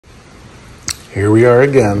Here we are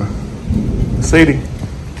again. Sadie,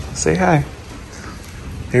 say hi.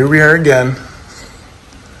 Here we are again.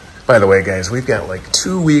 By the way, guys, we've got like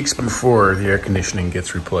 2 weeks before the air conditioning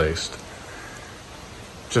gets replaced.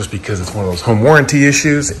 Just because it's one of those home warranty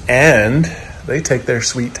issues and they take their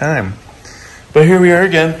sweet time. But here we are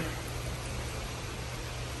again.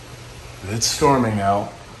 It's storming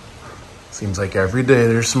out. Seems like every day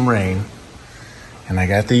there's some rain. And I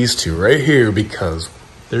got these two right here because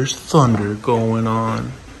there's thunder going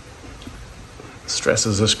on.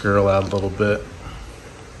 Stresses this girl out a little bit.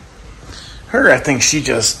 Her, I think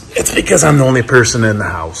it's because I'm the only person in the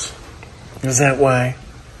house. Is that why?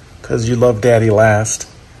 Because you love daddy last.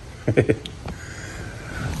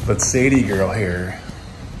 But Sadie girl here,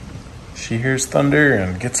 she hears thunder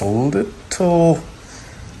and gets a little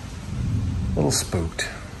spooked.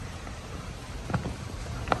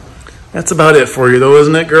 That's about it for you though,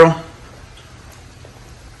 isn't it, girl?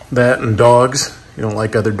 That and dogs. You don't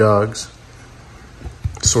like other dogs.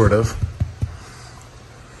 Sort of.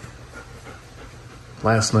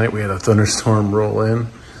 Last night we had a thunderstorm roll in.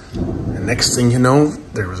 And next thing you know,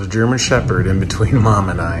 there was a German Shepherd in between Mom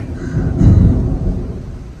and I.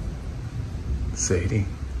 Sadie,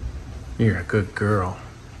 you're a good girl.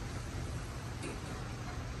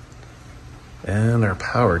 And our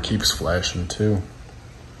power keeps flashing too.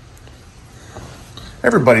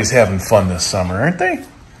 Everybody's having fun this summer, aren't they?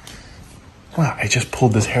 Wow, I just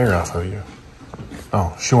pulled this hair off of you.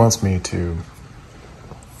 Oh, she wants me to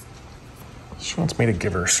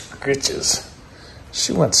give her scritches.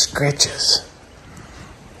 She wants scratches.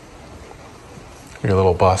 You're a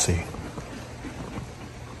little bossy.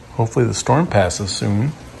 Hopefully the storm passes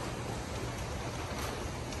soon.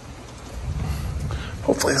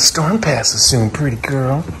 Hopefully the storm passes soon, pretty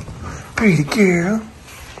girl. Pretty girl.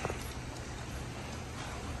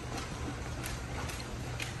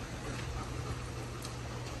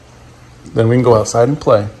 Then we can go outside and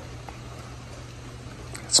play.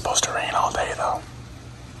 It's supposed to rain all day though.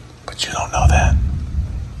 But you don't know that.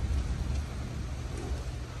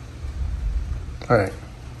 All right,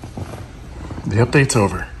 the update's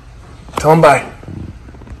over. Tell them bye.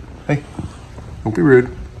 Hey, don't be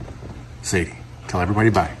rude. Sadie, tell everybody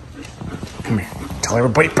bye. Come here, tell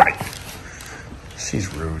everybody bye. She's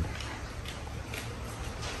rude.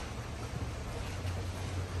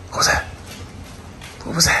 What was that?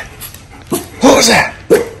 What was that? What was that?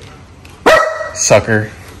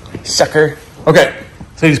 Sucker. Sucker. Okay,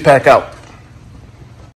 Sadie's pack out.